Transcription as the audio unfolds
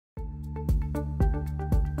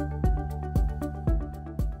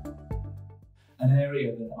An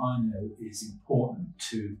area that I know is important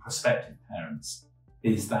to prospective parents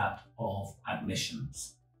is that of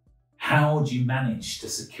admissions. How do you manage to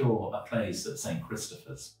secure a place at St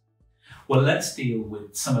Christopher's? Well, let's deal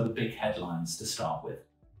with some of the big headlines to start with.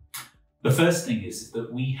 The first thing is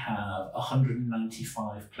that we have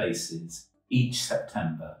 195 places each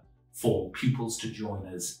September for pupils to join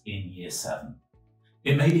us in Year 7.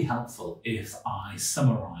 It may be helpful if I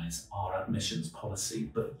summarise our admissions policy,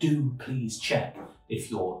 but do please check if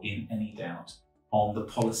you're in any doubt on the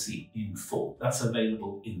policy in full. That's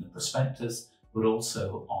available in the prospectus, but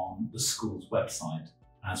also on the school's website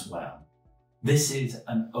as well. This is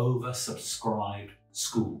an oversubscribed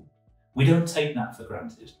school. We don't take that for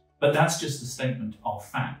granted, but that's just a statement of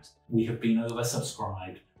fact. We have been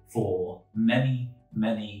oversubscribed for many,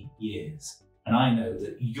 many years. And I know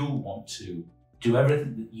that you'll want to do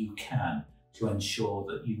everything that you can to ensure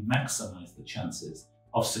that you maximise the chances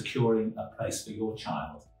of securing a place for your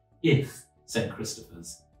child if St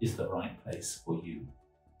Christopher's is the right place for you.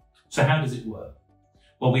 So how does it work?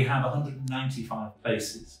 Well, we have 195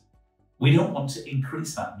 places. We don't want to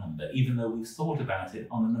increase that number, even though we've thought about it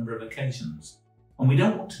on a number of occasions. And we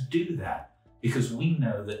don't want to do that because we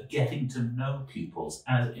know that getting to know pupils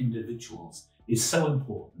as individuals is so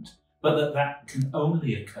important, but that can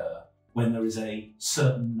only occur when there is a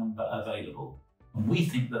certain number available. And we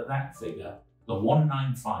think that that figure, the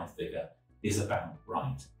 195 figure, is about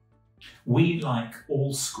right. We, like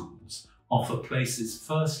all schools, offer places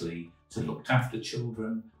firstly to looked after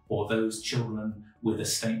children or those children with a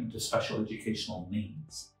statement of special educational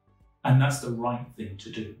needs. And that's the right thing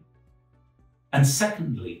to do. And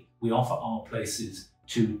secondly, we offer our places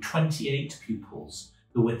to 28 pupils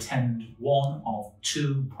who attend one of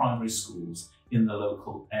 2 primary schools in the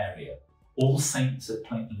local area, All Saints at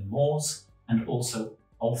Clayton-le-Moors and also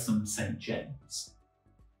Altham St James.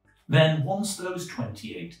 Then once those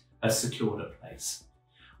 28 have secured a place,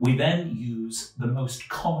 we then use the most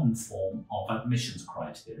common form of admissions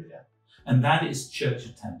criteria, and that is church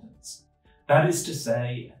attendance. That is to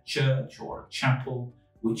say, a church or a chapel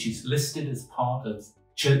which is listed as part of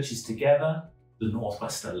Churches Together, the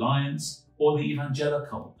Northwest Alliance, or the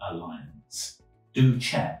Evangelical Alliance. Do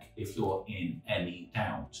check if you're in any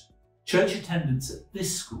doubt. Church attendance at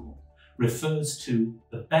this school refers to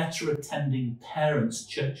the better attending parents'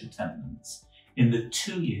 church attendance in the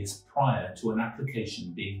 2 years prior to an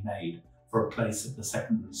application being made for a place at the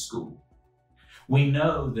secondary school. We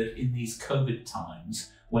know that in these COVID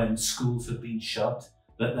times, when schools have been shut,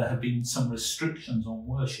 that there have been some restrictions on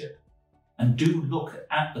worship. And do look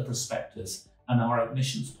at the prospectus and our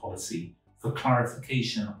admissions policy for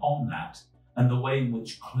clarification on that and the way in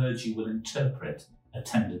which clergy will interpret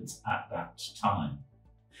attendance at that time.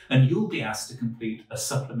 And you'll be asked to complete a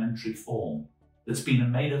supplementary form that's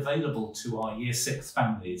been made available to our Year 6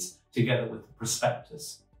 families together with the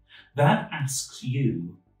prospectus. That asks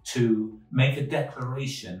you to make a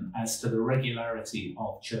declaration as to the regularity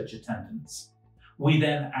of church attendance. We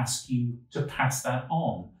then ask you to pass that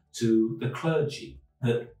on to the clergy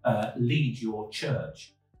that lead your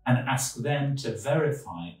church and ask them to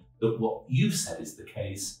verify that what you've said is the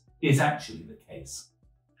case is actually the case.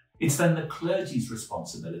 It's then the clergy's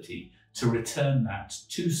responsibility to return that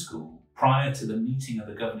to school prior to the meeting of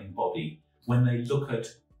the governing body when they look at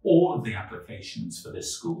all of the applications for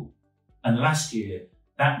this school. And last year,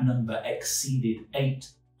 that number exceeded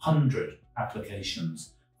 800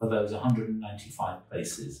 applications for those 195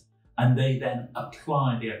 places. And they then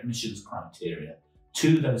apply the admissions criteria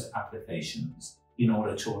to those applications in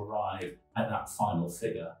order to arrive at that final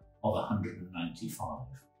figure of 195.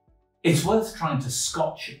 It's worth trying to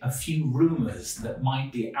scotch a few rumours that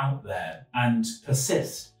might be out there and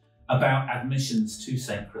persist about admissions to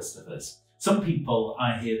St Christopher's. Some people,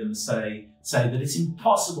 I hear them say that it's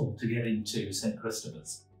impossible to get into St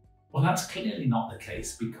Christopher's. Well, that's clearly not the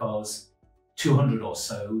case because 200 or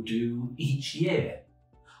so do each year.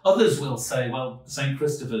 Others will say, well, St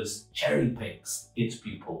Christopher's cherry picks its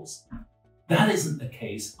pupils. That isn't the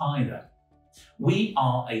case either. We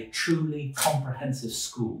are a truly comprehensive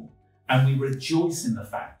school, and we rejoice in the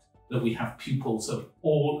fact that we have pupils of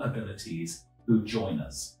all abilities who join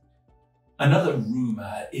us. Another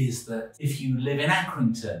rumour is that if you live in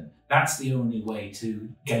Accrington, that's the only way to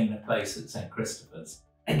gain a place at St Christopher's.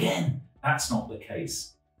 Again, that's not the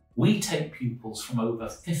case. We take pupils from over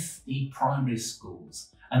 50 primary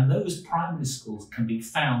schools, and those primary schools can be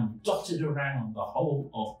found dotted around the whole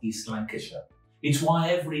of East Lancashire. It's why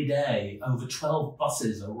every day over 12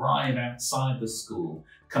 buses arrive outside the school,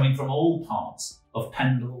 coming from all parts of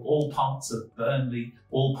Pendle, all parts of Burnley,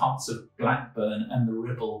 all parts of Blackburn and the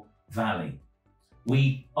Ribble Valley.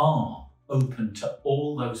 We are open to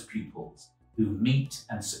all those pupils who meet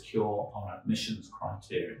and secure our admissions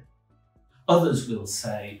criteria. Others will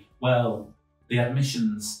say, well, the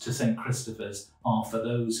admissions to St. Christopher's are for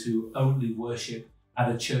those who only worship at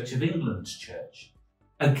a Church of England church.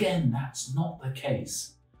 Again, that's not the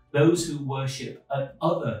case. Those who worship at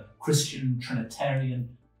other Christian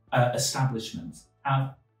Trinitarian establishments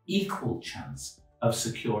have equal chance of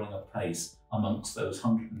securing a place amongst those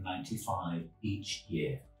 195 each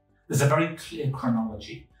year. There's a very clear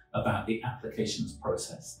chronology about the applications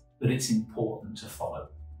process that it's important to follow.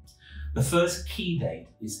 The first key date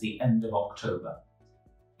is the end of October.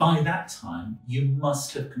 By that time, you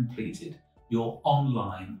must have completed your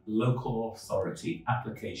online local authority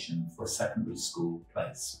application for a secondary school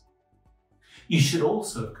place. You should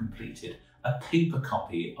also have completed a paper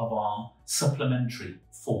copy of our supplementary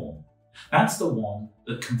form. That's the one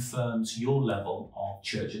that confirms your level of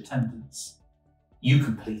church attendance. You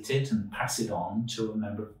complete it and pass it on to a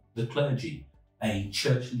member of the clergy, a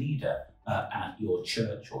church leader at your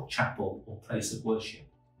church or chapel or place of worship.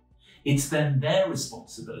 It's then their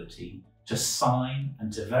responsibility to sign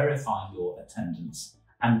and to verify your attendance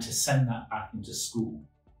and to send that back into school.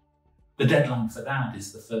 The deadline for that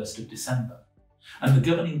is the 1st of December. And the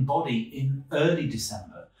governing body in early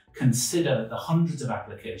December consider the hundreds of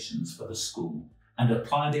applications for the school and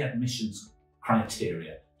apply the admissions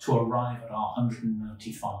criteria to arrive at our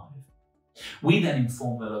 195. We then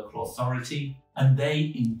inform the local authority and they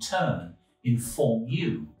in turn inform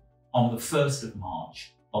you on the 1st of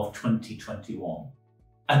March of 2021.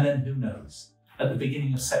 And then who knows, at the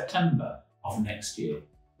beginning of September of next year,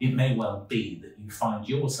 it may well be that you find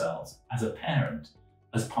yourselves as a parent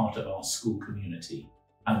as part of our school community,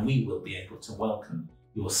 and we will be able to welcome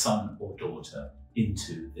your son or daughter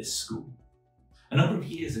into this school. A number of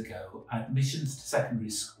years ago, admissions to secondary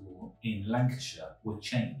school in Lancashire were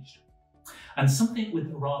changed, and something with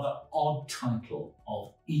a rather odd title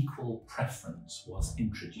of equal preference was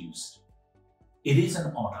introduced. It is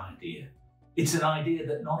an odd idea. It's an idea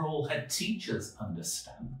that not all head teachers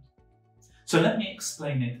understand. So let me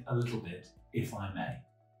explain it a little bit, if I may.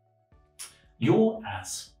 You're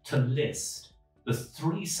asked to list the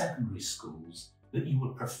 3 secondary schools that you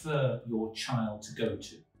would prefer your child to go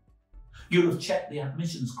to. You'll have checked the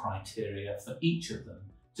admissions criteria for each of them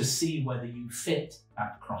to see whether you fit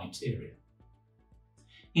that criteria.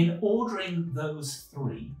 In ordering those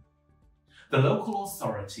 3, the local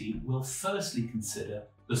authority will firstly consider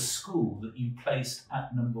the school that you placed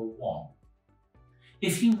at number 1.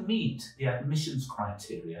 If you meet the admissions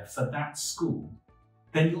criteria for that school,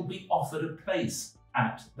 then you'll be offered a place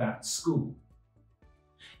at that school.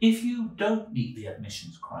 If you don't meet the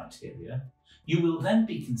admissions criteria, you will then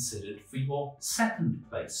be considered for your second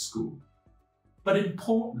place school. But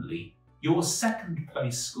importantly, your second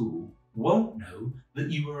place school won't know that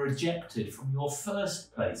you were rejected from your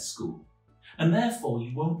first place school, and therefore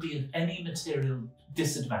you won't be at any material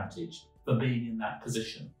disadvantage for being in that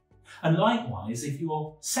position. And likewise, if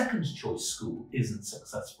your second choice school isn't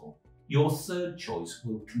successful, your third choice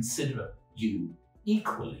will consider you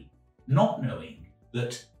equally, not knowing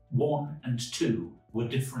that 1 and 2 were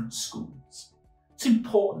different schools. It's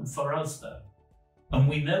important for us though, and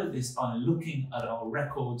we know this by looking at our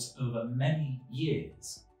records over many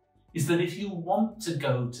years, is that if you want to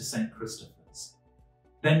go to St. Christopher's,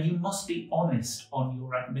 then you must be honest on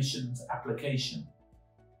your admissions application.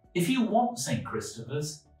 If you want St.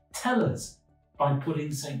 Christopher's, tell us by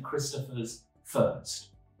putting St. Christopher's first.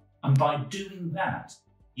 And by doing that,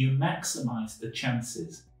 you maximise the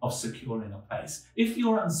chances of securing a place. If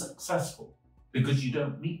you're unsuccessful because you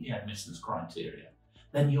don't meet the admissions criteria,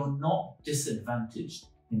 then you're not disadvantaged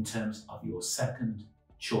in terms of your second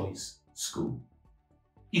choice school.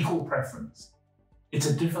 Equal preference. It's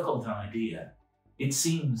a difficult idea. It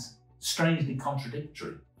seems strangely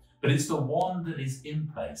contradictory, but it's the one that is in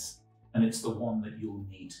place and it's the one that you'll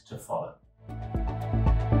need to follow.